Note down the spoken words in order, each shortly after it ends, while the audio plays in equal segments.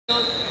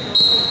Good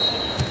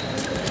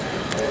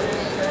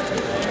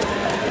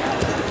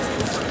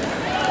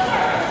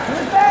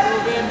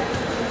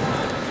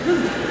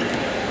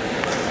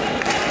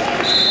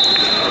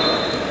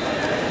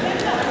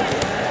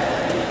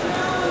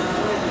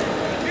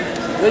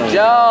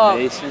job.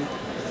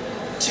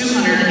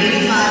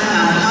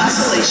 285-pound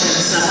consolation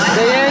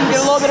semifinals. Get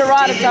a little bit of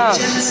riding time.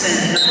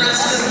 Jensen,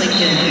 Nebraska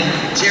Lincoln,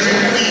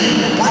 Jared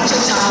Lee,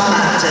 Wachita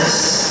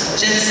Baptist.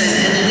 Jensen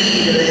in the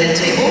lead of the head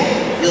table.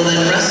 You'll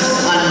then wrestle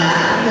on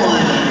mat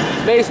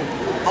 1. Mason.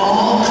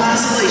 All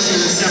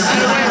consolation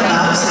semifinal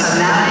bouts have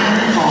now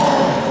been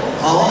called.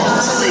 All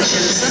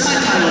consolation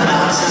semifinal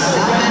bouts have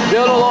now been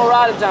Build a little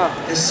riding time.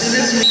 As soon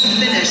as we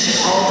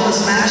finish all those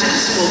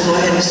matches, we'll go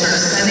ahead and start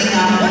sending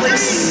out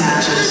placing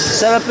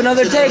matches. Set up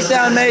another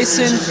takedown,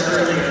 Mason.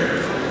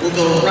 We'll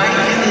go right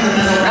into the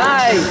middle.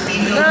 Nice.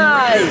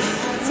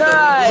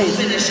 We'll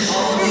finish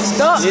all these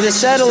Stop. Need to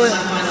settle it.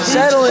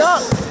 Settle it.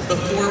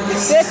 before we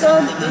Stick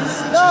him.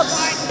 Stop.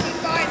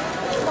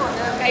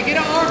 Hey, get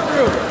an arm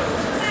through.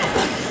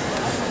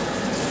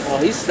 Oh,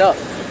 he's stuck.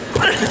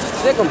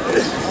 Stick him.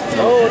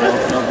 No.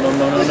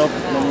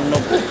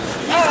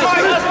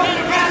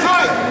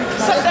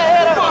 Set that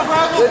head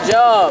up. Good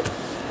job.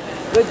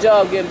 Good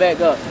job getting back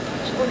up.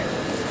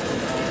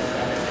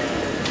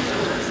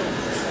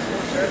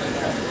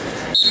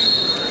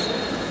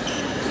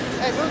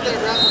 Hey, move there,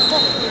 bro.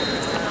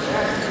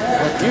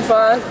 You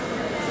fine.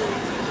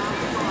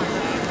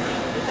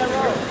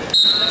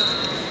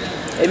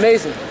 Hey,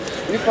 Mason.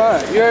 You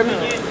fine. You heard me?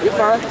 You're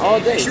fine all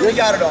day. Sure, we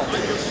got it all.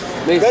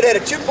 Mason. Red had a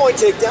 2-point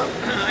takedown,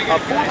 a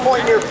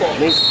 4-point near fall.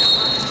 Mason,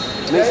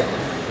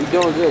 you're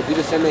doing good. You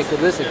just sitting there,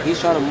 because listen, he's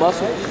trying to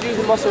muscle. Just use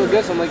the muscle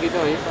against him like you're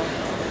doing. You're fine.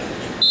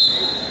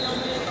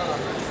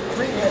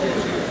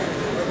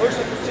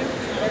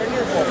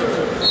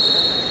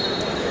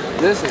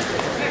 Listen,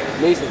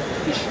 Mason,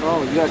 he's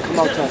strong. You gotta come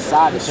out to the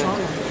side of him.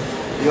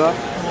 You are?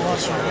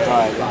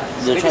 Alright,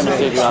 They're trying to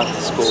figure out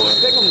the score.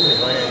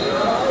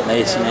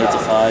 Mason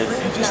 8-5.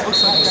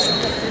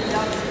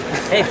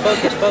 Hey,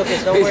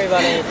 focus. Don't worry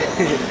about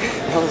anything.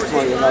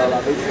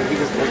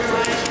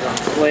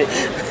 Wait.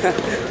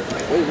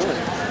 Wait, what?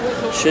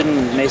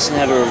 Shouldn't Mason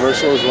have a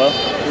reversal as well?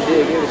 He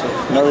did give it to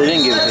him. No, they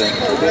didn't give it to him.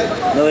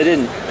 No, they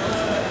didn't.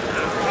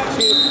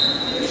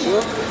 You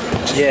sure?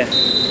 Yeah.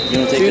 You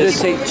want to take this?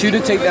 Two to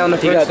take down the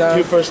He first got time.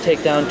 2 first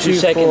takedown, 2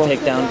 second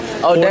takedown.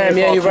 Oh, 4 damn,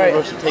 yeah, you're right.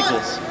 Reversal. Take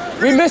this.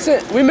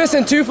 We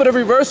missing 2 for the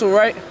reversal,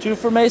 right? 2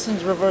 for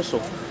Mason's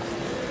reversal.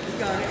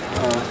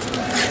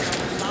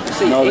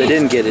 No, they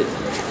didn't get it.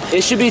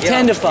 It should be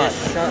 10-5.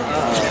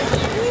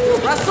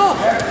 Russell!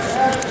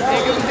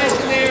 Hey, good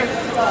position there.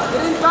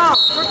 Get in bounce.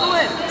 Circle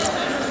in.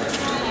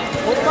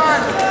 Hold on.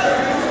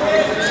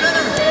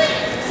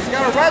 He's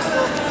got to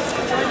wrestle.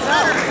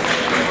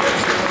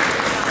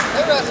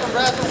 Hey, wrestle.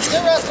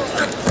 Get wrestle.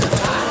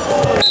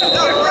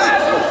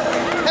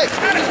 Hey,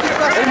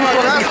 come on.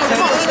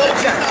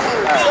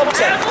 Double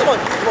check. Come on,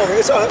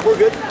 it's all right. We're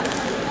good.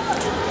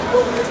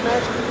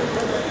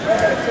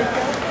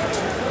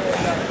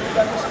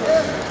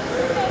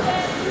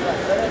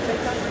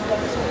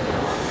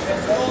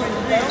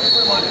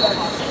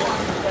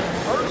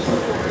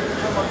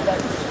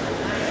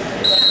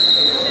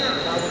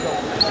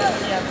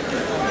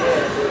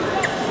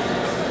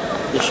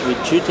 There should be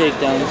 2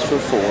 takedowns for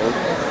 4, a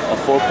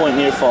 4-point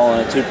near fall,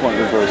 and a 2-point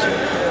reversal.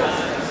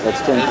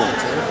 That's 10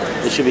 points.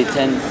 It should be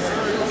 10.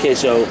 Okay,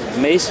 so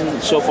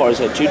Mason so far has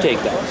had 2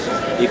 takedowns,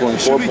 equaling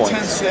 4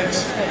 points.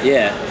 10-6.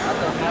 Yeah.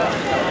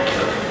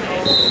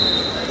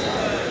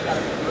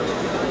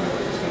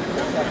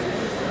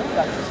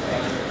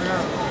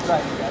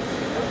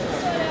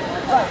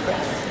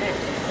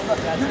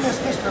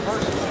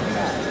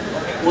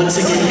 Once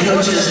again,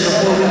 coaches,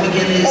 before we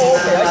begin these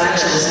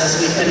matches, as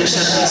we finish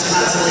up these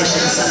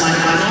consolation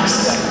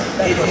semifinals,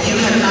 if you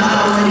have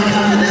not already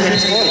come to the head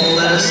table,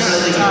 let us know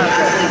that your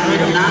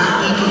athlete will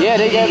not be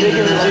competing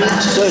in the medal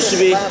matches. So it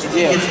should be,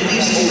 yeah, If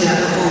these two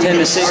have before we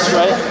 10 to 6,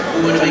 right?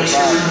 we want to make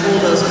sure we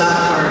pull those back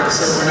cards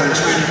so we're not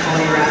trying to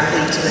call your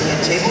athlete to the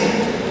head table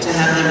to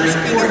have them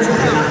report that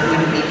they're not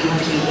going to be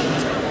competing.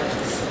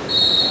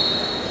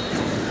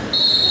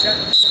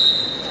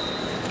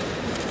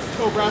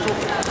 Go, Brazell.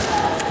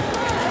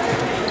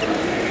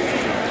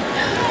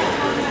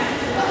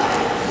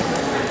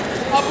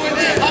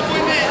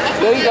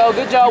 There you go.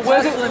 Good job,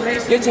 Wizard.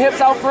 Get your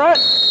hips out front.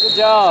 Good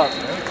job.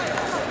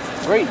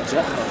 Great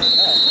job.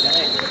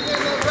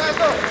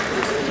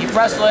 Keep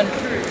wrestling.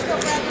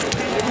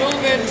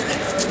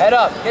 Head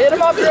up. Get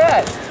him off your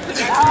head.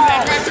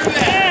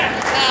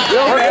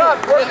 Work up.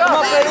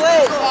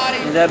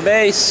 In that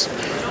base.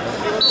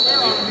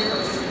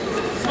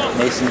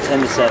 Mason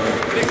 10-7.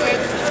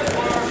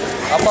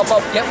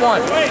 Up. Get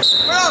one.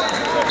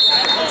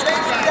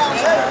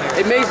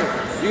 Hey, Mason.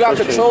 You gotta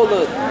control it a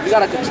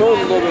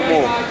little bit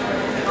more.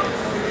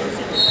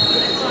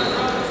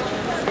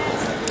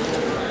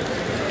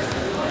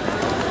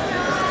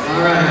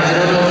 Alright, I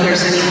don't know if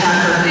there's any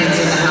Packer fans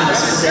in the house,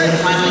 but they have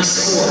finally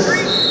scored.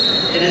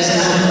 It is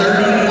now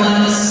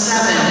 31-7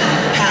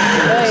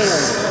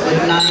 Packers with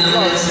 9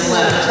 minutes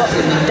left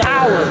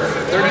Dollars.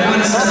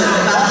 31-7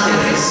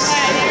 Falcons.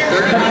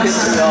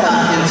 31-7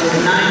 Falcons with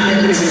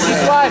 9 minutes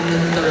left in the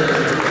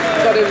third. I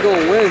thought they were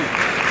going to win.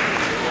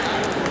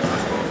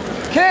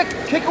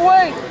 Kick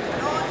away.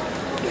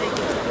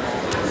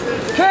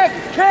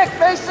 Kick,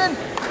 Mason.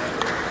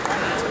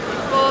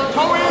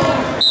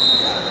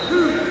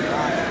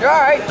 You're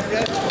all right.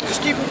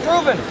 Just keep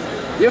improving.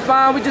 You're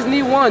fine. We just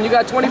need one. You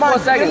got 24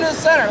 seconds. Get into the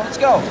center. Let's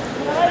go.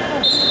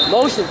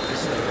 Motion.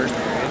 This is the first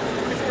period.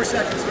 4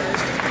 seconds,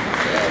 guys.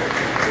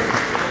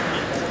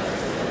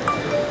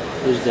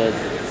 Who's dead?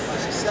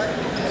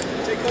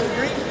 Take home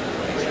green.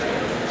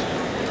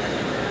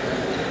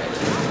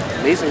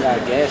 Mason got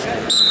gas.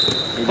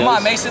 Come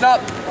on, Mason up.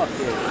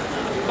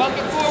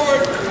 Bucket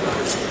forward.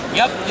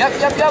 Yep.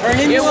 Turn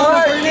in, Get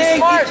one. Be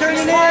smart. turn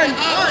Be in. smart.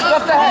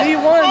 Left the head.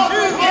 Need one.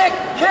 Kick,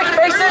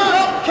 Mason.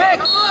 Kick.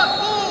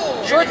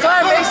 Short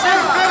time, Mason.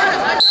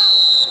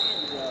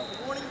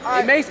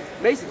 Hey,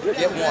 Mason.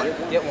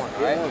 Get one.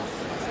 All right.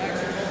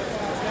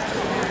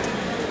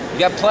 You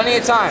got plenty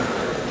of time.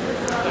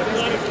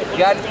 You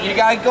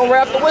got to go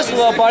wrap the whistle,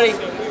 little buddy.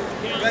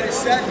 Ready,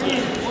 set. Take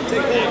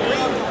home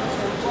green.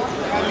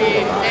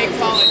 They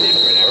call it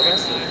different every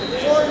time.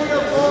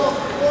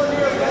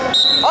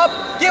 Up.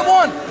 Get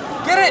one.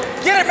 Get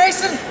it,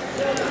 Mason.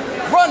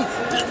 Run.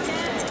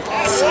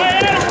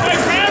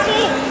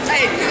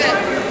 Hey, do that.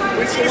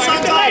 Hook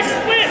the leg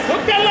split.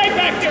 Hook that leg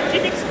back there.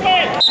 Keep it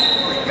split.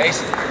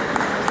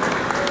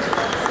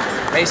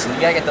 Mason, you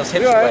gotta get those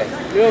hips away.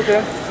 You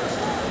okay?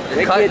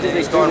 The cut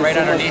is going right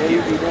underneath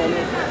you.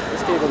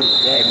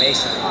 Hey,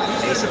 Mason.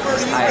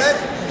 Mason's tired.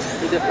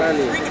 Bring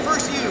the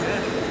first to you.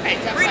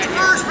 Bring the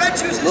first. Red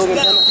shoes is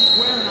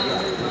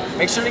down.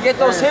 Make sure to get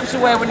those hips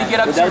away when you get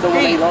up to your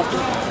feet.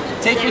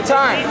 Take your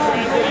time.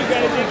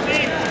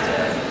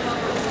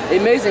 Hey,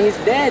 Mason, he's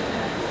dead.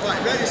 All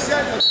right, ready,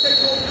 set. Let's take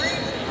home green.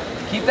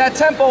 Keep that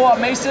tempo up,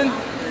 Mason.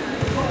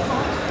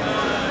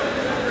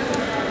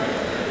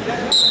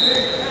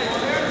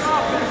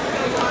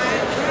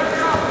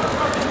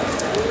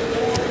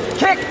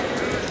 Kick.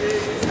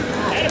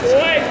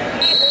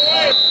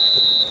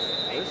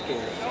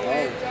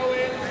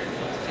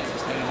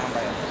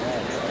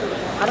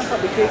 How the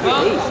fuck we kick the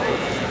ace?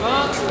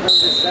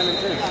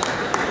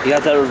 You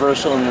got that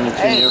reversal and then the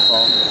 2-near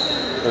fall.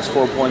 That's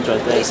 4 points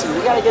right there. Mason,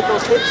 you gotta get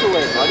those hips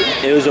away, buddy.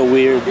 It was a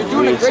weird, You're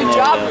doing a great scenario.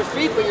 job with your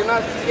feet, but you're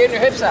not getting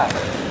your hips out.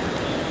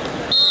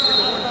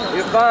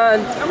 You're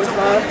fine. That was a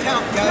long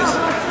count, guys.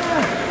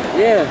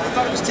 Yeah. I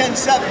thought it was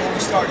 10-7 when we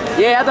started.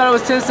 Yeah, I thought it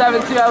was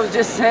 10-7 too. I was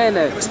just saying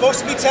that. It was supposed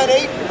to be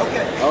 10-8?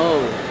 Okay. Oh.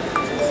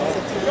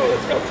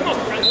 Let's go. Come on,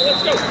 Brazell.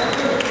 Let's go.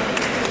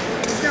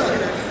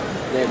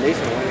 Yeah,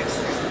 Mason won.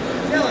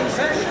 Dylan,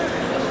 set.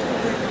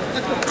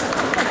 Let's go.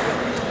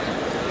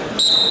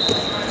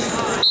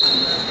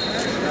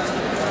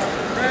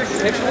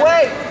 Hips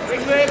away.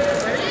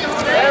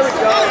 There we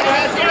go.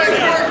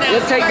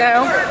 Good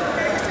takedown.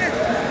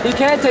 He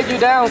can take you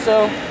down,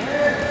 so.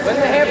 Win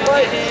the hip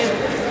right.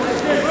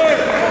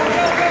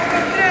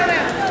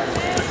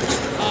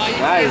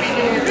 Nice.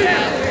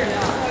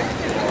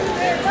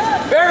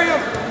 Bury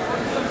him.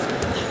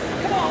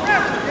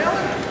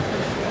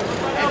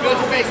 Hey, build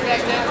your face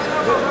back down.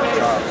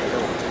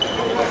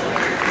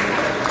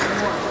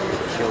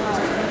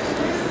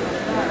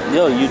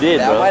 Yo, you did,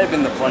 That bro. might have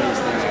been the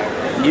funniest thing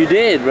ever. You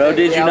did, bro.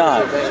 Did you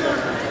not? 12-7,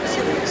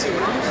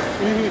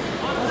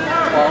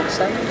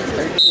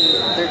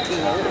 13.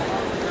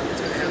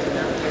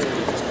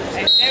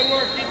 Hey, stay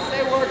working.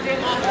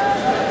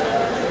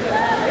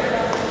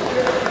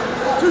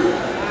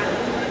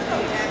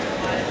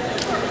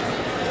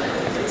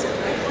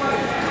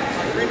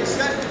 Ready,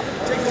 set.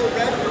 Take home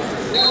red.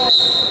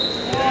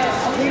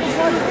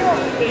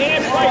 The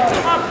hand right.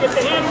 Come up. Get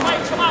the hand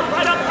right. Come up.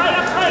 Right up.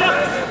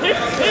 Hip.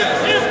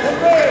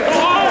 Go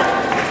hard.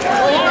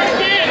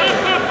 Again.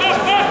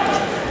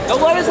 Up.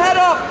 Don't let his head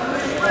up. Up.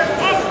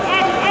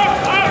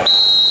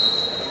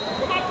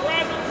 Come up,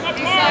 Brazell. Come up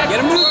hard. Get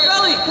him to his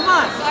belly. Come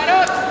on. Side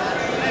up.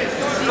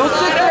 Don't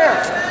sit there.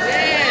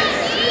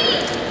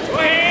 Go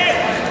ahead.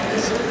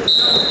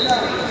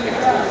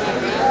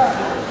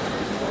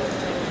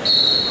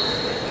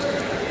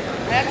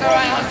 That's all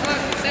right. Hustle up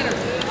the center.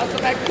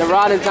 Hustle back. The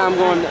rod and time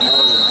going.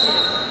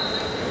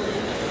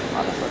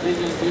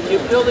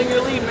 Keep building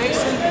your lead,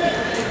 Mason.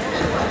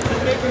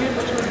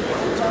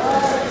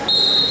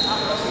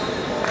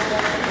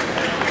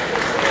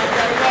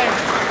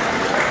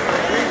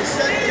 Ready,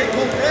 set. Take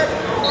home red.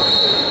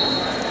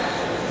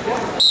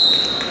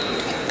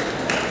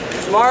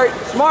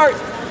 Smart.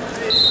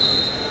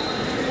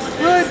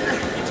 Good.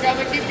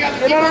 Keep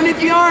coming. Get underneath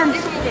the arms.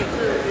 Keep moving.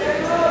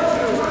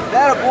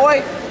 That a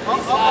boy.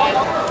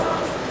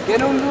 Get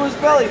him to his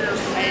belly. What is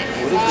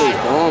they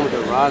doing with the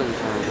rod and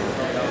time?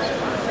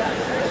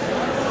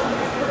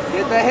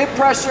 Get that hip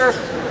pressure.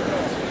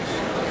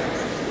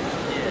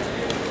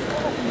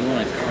 You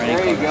want to crank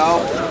There you him. go.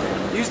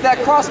 Use that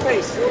cross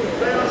face.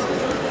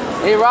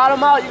 Hey, rod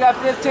him out. You got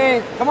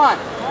 15. Come on.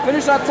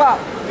 Finish on top.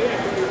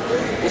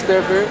 It's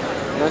third period.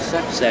 No,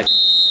 second. Second.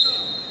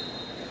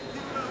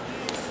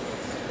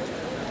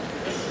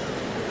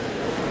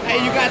 Hey,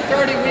 you got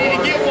 30. We need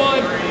to get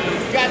one.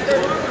 You got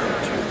 30.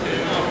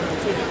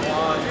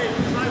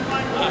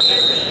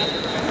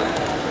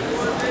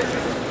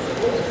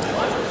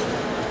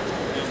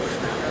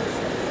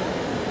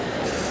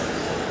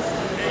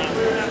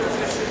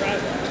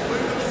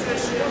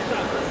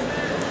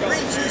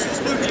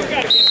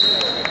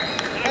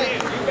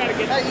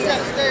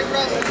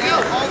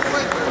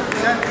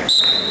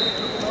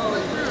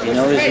 You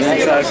know he's going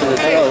to try for the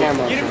throw.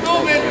 Get it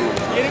moving.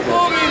 Get it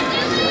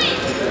moving.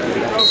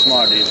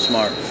 Smart, dude.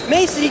 Smart.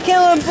 Mason, you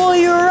can't let him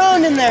bully you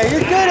around in there. You're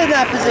good in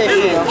that position. There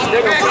you go.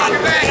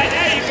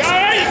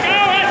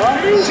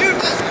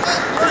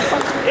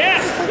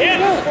 Yes,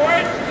 look for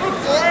it. Look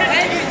for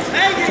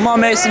it. Come on,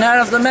 Mason. Head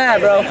off the mat,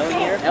 bro.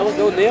 That was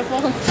good there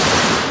for him.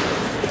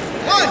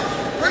 One.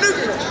 We're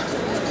neutral.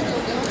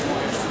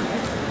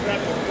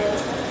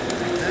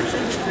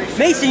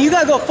 Mason, you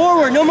gotta go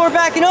forward. No more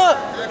backing up.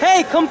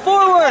 Hey, come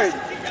forward.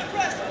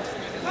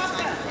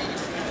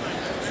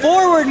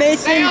 Forward,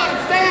 Mason. Stay on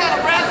him,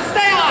 Brad.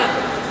 Stay on him.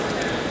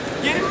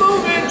 Get it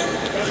moving.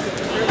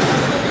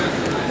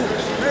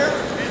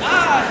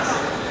 Nice.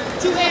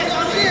 Two hands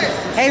on here.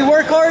 Hey,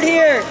 work hard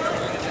here.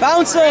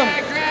 Bounce him.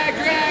 Drag.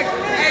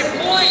 Hey,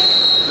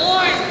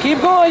 point.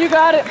 Keep going, you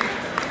got it.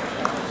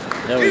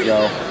 There we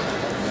go.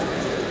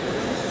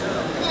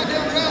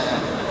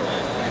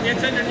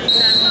 It's underneath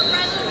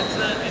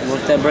that.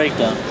 Work that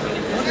breakdown.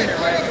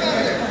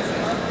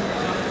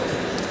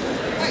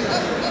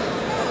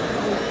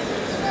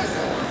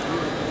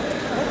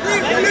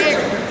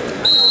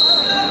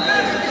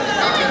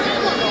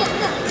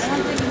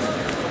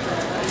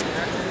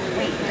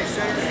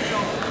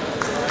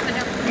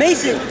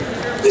 Mason.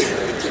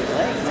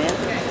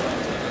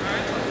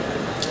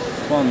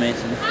 Come on,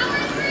 Mason.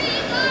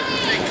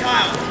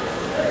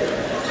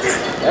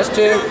 That's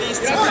two.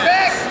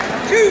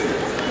 Two.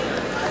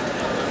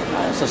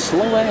 That's a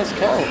slow ass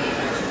call.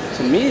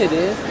 To me it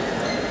is.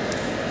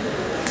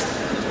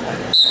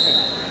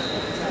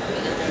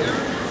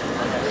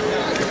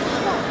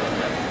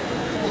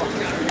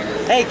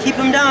 Hey, keep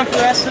him down for the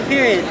rest of the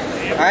period.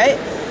 All right?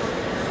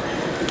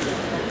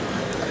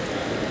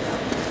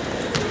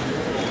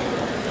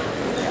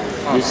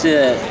 You see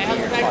that?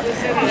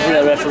 You see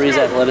that referee's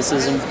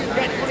athleticism?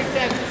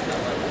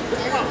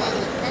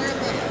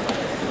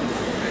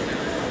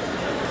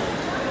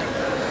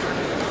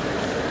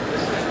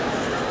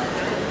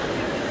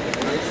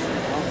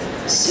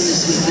 As soon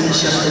as we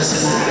finish up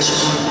this match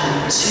on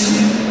mat 2,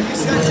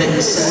 we'll go ahead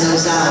and send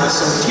those out.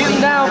 So Keep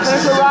him down,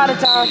 finish the rider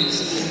time.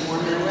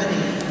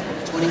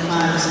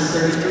 25s and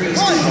 33s,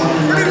 be warm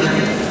and ready.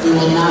 We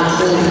will not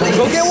hold weights.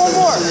 Go get one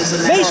more.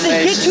 Mason,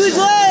 get to his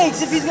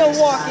legs if he's gonna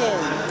walk in.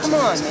 Come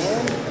on,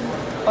 man.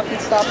 Fucking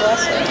stop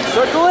wrestling.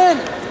 Circle in.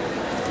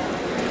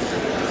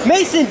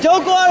 Mason,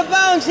 don't go out of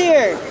bounds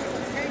here.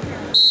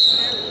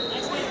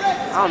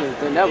 I don't even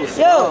think that was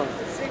Yo, strong.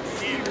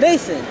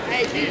 Mason.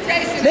 Hey, keep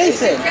chasing it.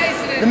 Mason, Keep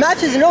chasing it. the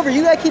match isn't over.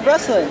 You gotta keep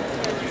wrestling.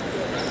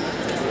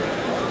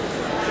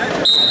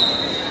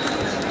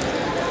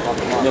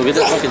 Yo, get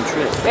that fucking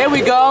trick. There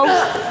we go.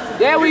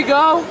 There we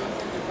go.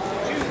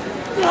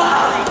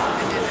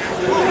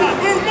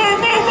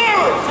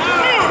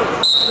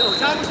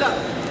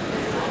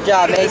 Good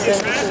job, Mason.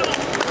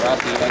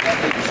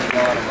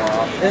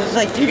 It was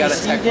like, dude, you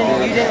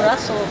didn't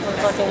wrestle for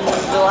fucking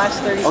the last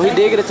 30 seconds. Oh, he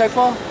did get a tech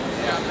fall?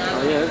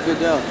 Oh, yeah, that's a good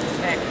job.